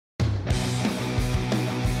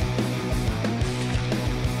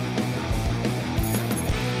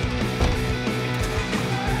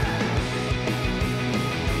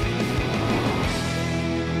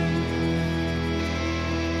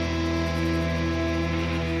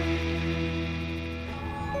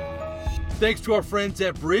Thanks to our friends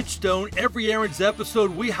at Bridgestone, every Errands episode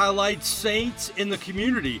we highlight saints in the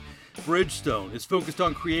community. Bridgestone is focused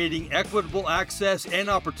on creating equitable access and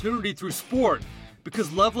opportunity through sport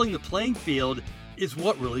because leveling the playing field is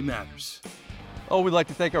what really matters. Oh, we'd like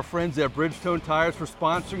to thank our friends at Bridgestone Tires for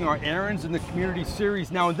sponsoring our Errands in the Community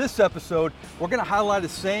series. Now in this episode, we're going to highlight a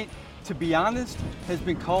saint, to be honest, has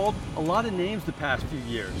been called a lot of names the past few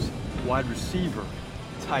years. Wide receiver,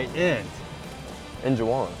 tight end. And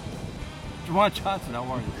Juwan. Juwan Johnson, how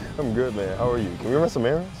are you? I'm good, man. How are you? Can we run some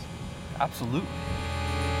errands? Absolutely.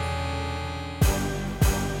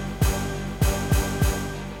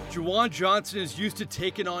 Juwan Johnson is used to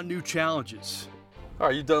taking on new challenges. All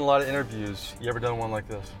right, you've done a lot of interviews. You ever done one like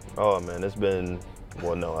this? Oh, man, it's been,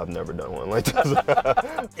 well, no, I've never done one like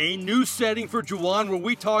this. A new setting for Juwan where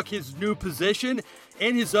we talk his new position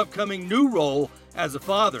and his upcoming new role as a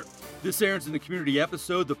father. This Errands in the Community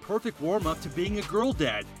episode, the perfect warm-up to being a girl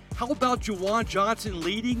dad. How about Juwan Johnson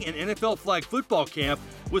leading an NFL flag football camp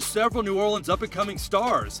with several New Orleans up-and-coming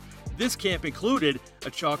stars? This camp included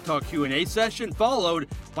a Chalk Talk Q&A session followed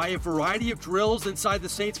by a variety of drills inside the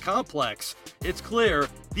Saints complex. It's clear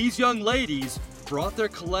these young ladies brought their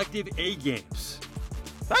collective A-games.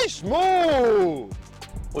 Nice move!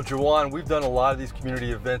 Well, Juwan, we've done a lot of these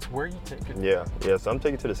community events. Where are you taking? Yeah, so I'm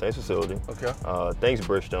taking to the Saints facility. Okay. Thanks,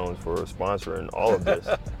 Bridgestone, for sponsoring all of this.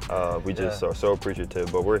 We just are so appreciative.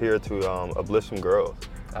 But we're here to uplift some girls.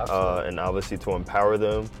 Absolutely. And obviously to empower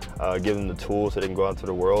them, give them the tools so they can go out into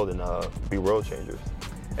the world and be world changers.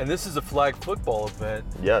 And this is a flag football event.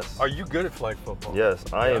 Yes. Are you good at flag football? Yes,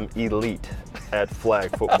 I am elite at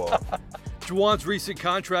flag football. Juwan's recent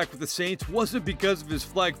contract with the Saints wasn't because of his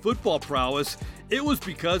flag football prowess. It was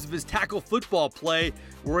because of his tackle football play,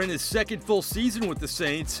 where in his second full season with the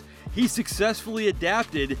Saints, he successfully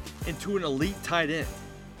adapted into an elite tight end.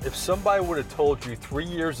 If somebody would have told you 3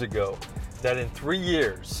 years ago that in 3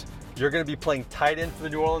 years, you're going to be playing tight end for the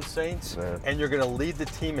New Orleans Saints, and you're going to lead the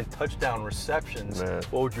team in touchdown receptions,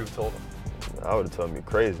 what would you have told them? I would have told me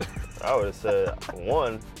crazy. I would have said,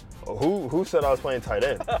 one, who said I was playing tight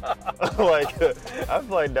end? Like, I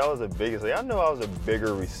feel like that was the biggest thing. I know I was a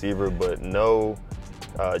bigger receiver, but no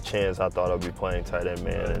chance I thought I'd be playing tight end,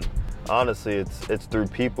 man. And honestly, it's through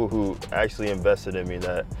people who actually invested in me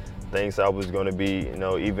that thinks I was going to be,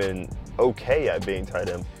 even okay at being tight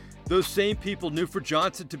end. Those same people knew for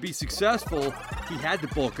Johnson to be successful, he had to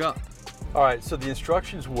bulk up. All right, so the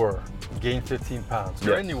instructions were gain 15 pounds.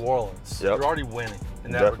 You're in New Orleans. You're already winning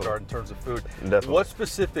in that regard in terms of food. What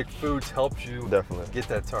specific foods helped you get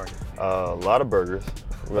that target? A lot of burgers.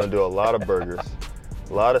 We're going to do a lot of burgers,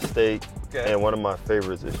 a lot of steak, and one of my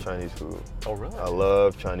favorites is Chinese food. Oh, really? I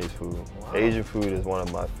love Chinese food. Wow. Asian food is one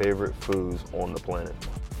of my favorite foods on the planet.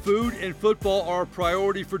 Food and football are a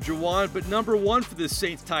priority for Juwan, but number one for this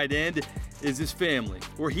Saints tight end is his family,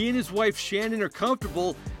 where he and his wife Shannon are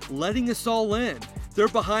comfortable letting us all in. Their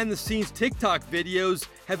behind-the-scenes TikTok videos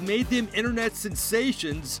have made them internet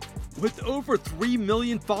sensations with over 3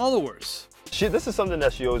 million followers. This is something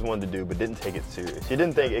that she always wanted to do, but didn't take it serious. She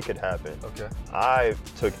didn't think it could happen. Okay. I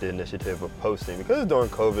took the initiative of posting because it's during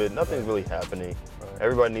COVID, nothing's really happening.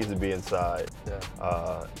 Everybody needs to be inside.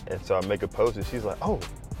 And so I make a post and she's like, oh,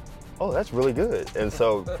 that's really good. And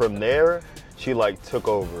so from there, she took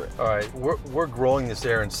over it. All right, we're growing this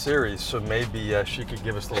Errands series, so maybe she could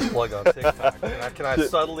give us a little plug on TikTok. Can I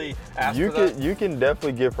subtly ask for that? You can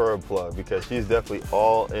definitely give her a plug because she's definitely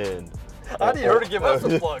all in. I need her to give us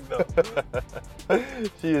a plug, though.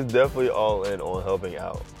 She is definitely all in on helping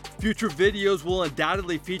out. Future videos will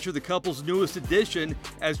undoubtedly feature the couple's newest addition,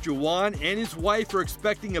 as Juwan and his wife are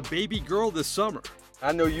expecting a baby girl this summer.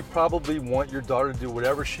 I know you probably want your daughter to do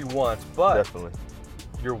whatever she wants, but definitely.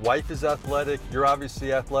 Your wife is athletic, you're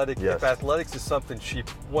obviously athletic. Yes. If athletics is something she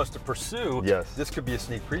wants to pursue, this could be a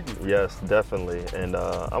sneak preview. Yes, definitely. And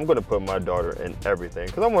I'm going to put my daughter in everything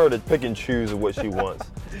because I want her to pick and choose what she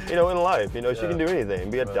wants. In life, she can do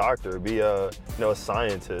anything. Be a doctor, be a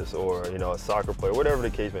scientist, or a soccer player, whatever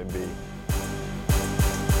the case may be.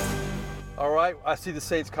 All right, I see the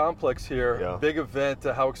Saints complex here. Yeah. Big event.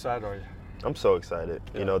 How excited are you? I'm so excited.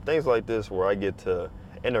 Things like this where I get to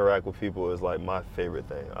interact with people is my favorite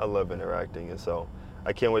thing. I love interacting, and so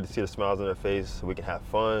I can't wait to see the smiles on their face so we can have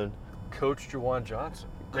fun. Coach Juwan Johnson.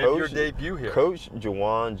 Maybe your debut here. Coach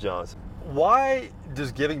Juwan Johnson. Why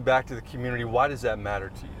does giving back to the community, why does that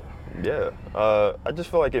matter to you? Yeah, I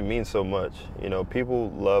just feel like it means so much.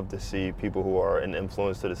 People love to see people who are an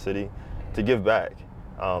influence to the city to give back.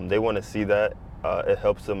 They want to see that. It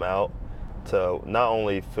helps them out to not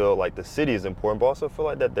only feel like the city is important, but also feel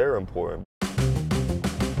like that they're important.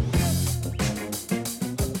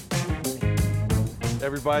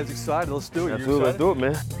 Everybody's excited. Let's do it. Absolutely, let's do it,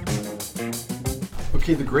 man.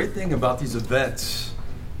 Okay, the great thing about these events,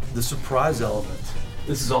 the surprise element.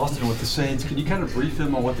 This is Austin with the Saints. Can you kind of brief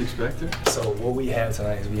him on what to expect here? So what we have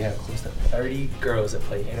tonight is we have close to 30 girls that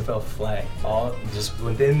play NFL flag, all just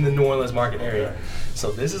within the New Orleans market area.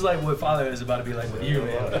 So this is like what Father is about to be like with you,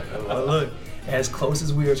 man. But look, as close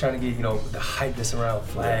as we are trying to get, the hype that's around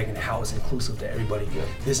flag and how it's inclusive to everybody,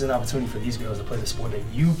 this is an opportunity for these girls to play the sport that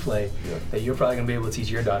you play, that you're probably gonna be able to teach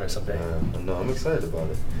your daughter someday. No, I'm excited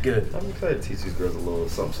about it. Good. I'm excited to teach these girls a little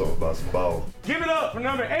something about some ball. Give it up for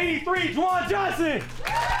number 83, Juwan Johnson.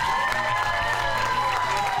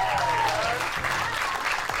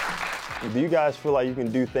 Do you guys feel like you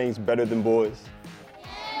can do things better than boys?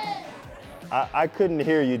 I couldn't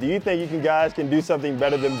hear you. Do you think you guys can do something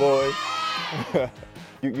better than boys?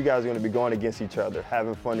 You guys are going to be going against each other,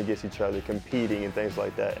 having fun against each other, competing and things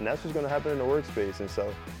like that. And that's what's going to happen in the workspace. And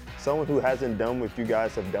so someone who hasn't done what you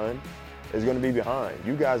guys have done is going to be behind.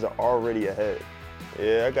 You guys are already ahead.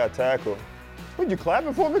 Yeah, I got tackled. What, you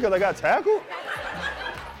clapping for me because I got tackled?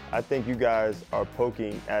 I think you guys are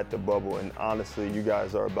poking at the bubble, and honestly, you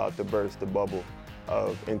guys are about to burst the bubble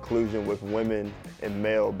of inclusion with women and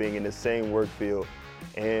male being in the same work field.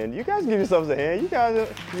 And you guys give yourselves a hand. You guys are,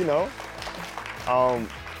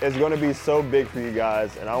 it's going to be so big for you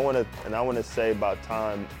guys. And I want to say about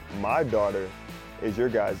time my daughter is your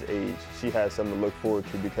guys' age. She has something to look forward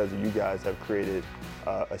to because you guys have created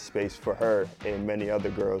a space for her and many other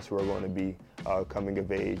girls who are going to be coming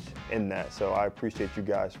of age in that. So I appreciate you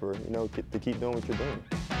guys for, to keep doing what you're doing.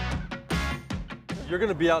 You're going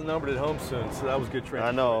to be outnumbered at home soon, so that was good training.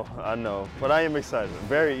 I know. But I am excited.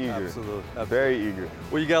 Very eager. Absolutely. Very eager.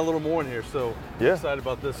 Well, you got a little more in here, so yeah. Excited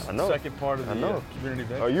about this second part of the community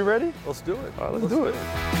event. Are you ready? Let's do it. All right, let's do it.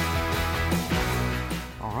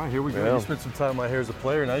 All right, here we go. Yeah. You spent some time out here as a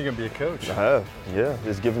player, now you're going to be a coach. I have, yeah.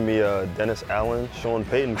 It's giving me Dennis Allen, Sean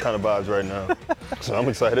Payton kind of vibes right now. So I'm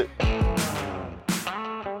excited.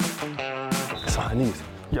 That's high knees.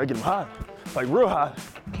 You gotta get them high, like real high.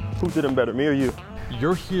 Who did them better, me or you?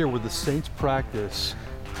 You're here with the Saints practice,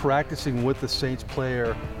 practicing with the Saints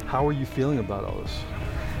player. How are you feeling about all this?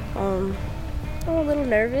 I'm a little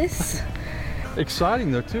nervous.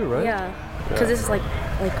 Exciting though too, right? Yeah, because this is like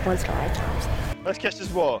once in a lifetime. Let's catch this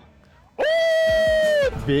ball.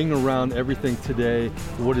 Being around everything today,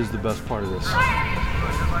 what is the best part of this?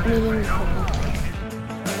 Meeting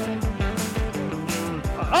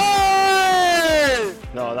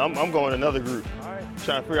No, I'm going another group.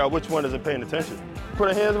 Trying to figure out which one isn't paying attention. Put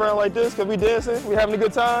our hands around like this because we dancing, we having a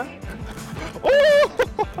good time.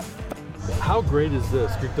 How great is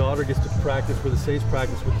this? Your daughter gets to practice with the Saints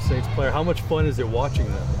player. How much fun is it watching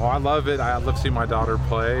them? Oh, I love it. I love seeing my daughter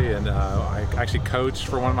play, and I actually coached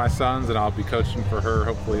for one of my sons, and I'll be coaching for her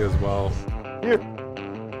hopefully as well. Here.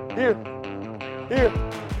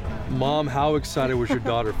 Mom, how excited was your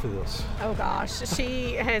daughter for this? Oh gosh,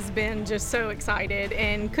 she has been just so excited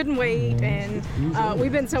and couldn't wait, and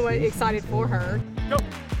we've been so excited for her. Go.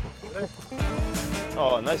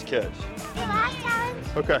 Oh, nice catch.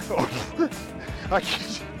 Okay.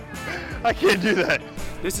 I can't do that.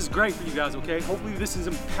 This is great for you guys, okay? Hopefully this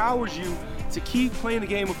empowers you to keep playing the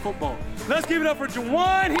game of football. Let's give it up for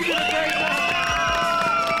Juwan. He did a great job.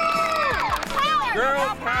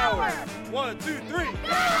 Girl power. 1, 2, 3.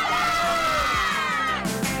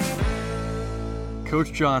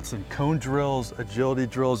 Coach Johnson, cone drills, agility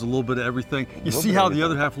drills, a little bit of everything. You see how the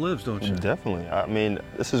other half lives, don't you? Definitely. I mean,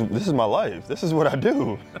 this is my life. This is what I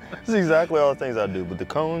do. This is exactly all the things I do. But the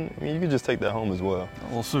cone, I mean, you can just take that home as well. A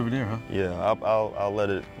little souvenir, huh? Yeah, I'll let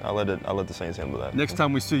the Saints handle that. Next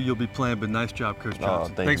time we see you, you'll be playing. But nice job, Coach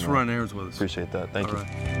Johnson. Thanks for running errands with us. Appreciate that. Thank you. Right.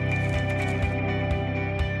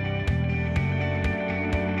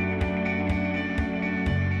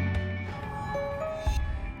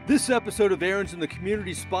 This episode of Errands in the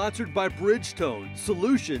Community is sponsored by Bridgestone,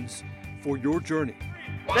 solutions for your journey.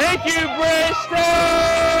 Thank you,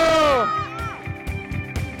 Bridgestone!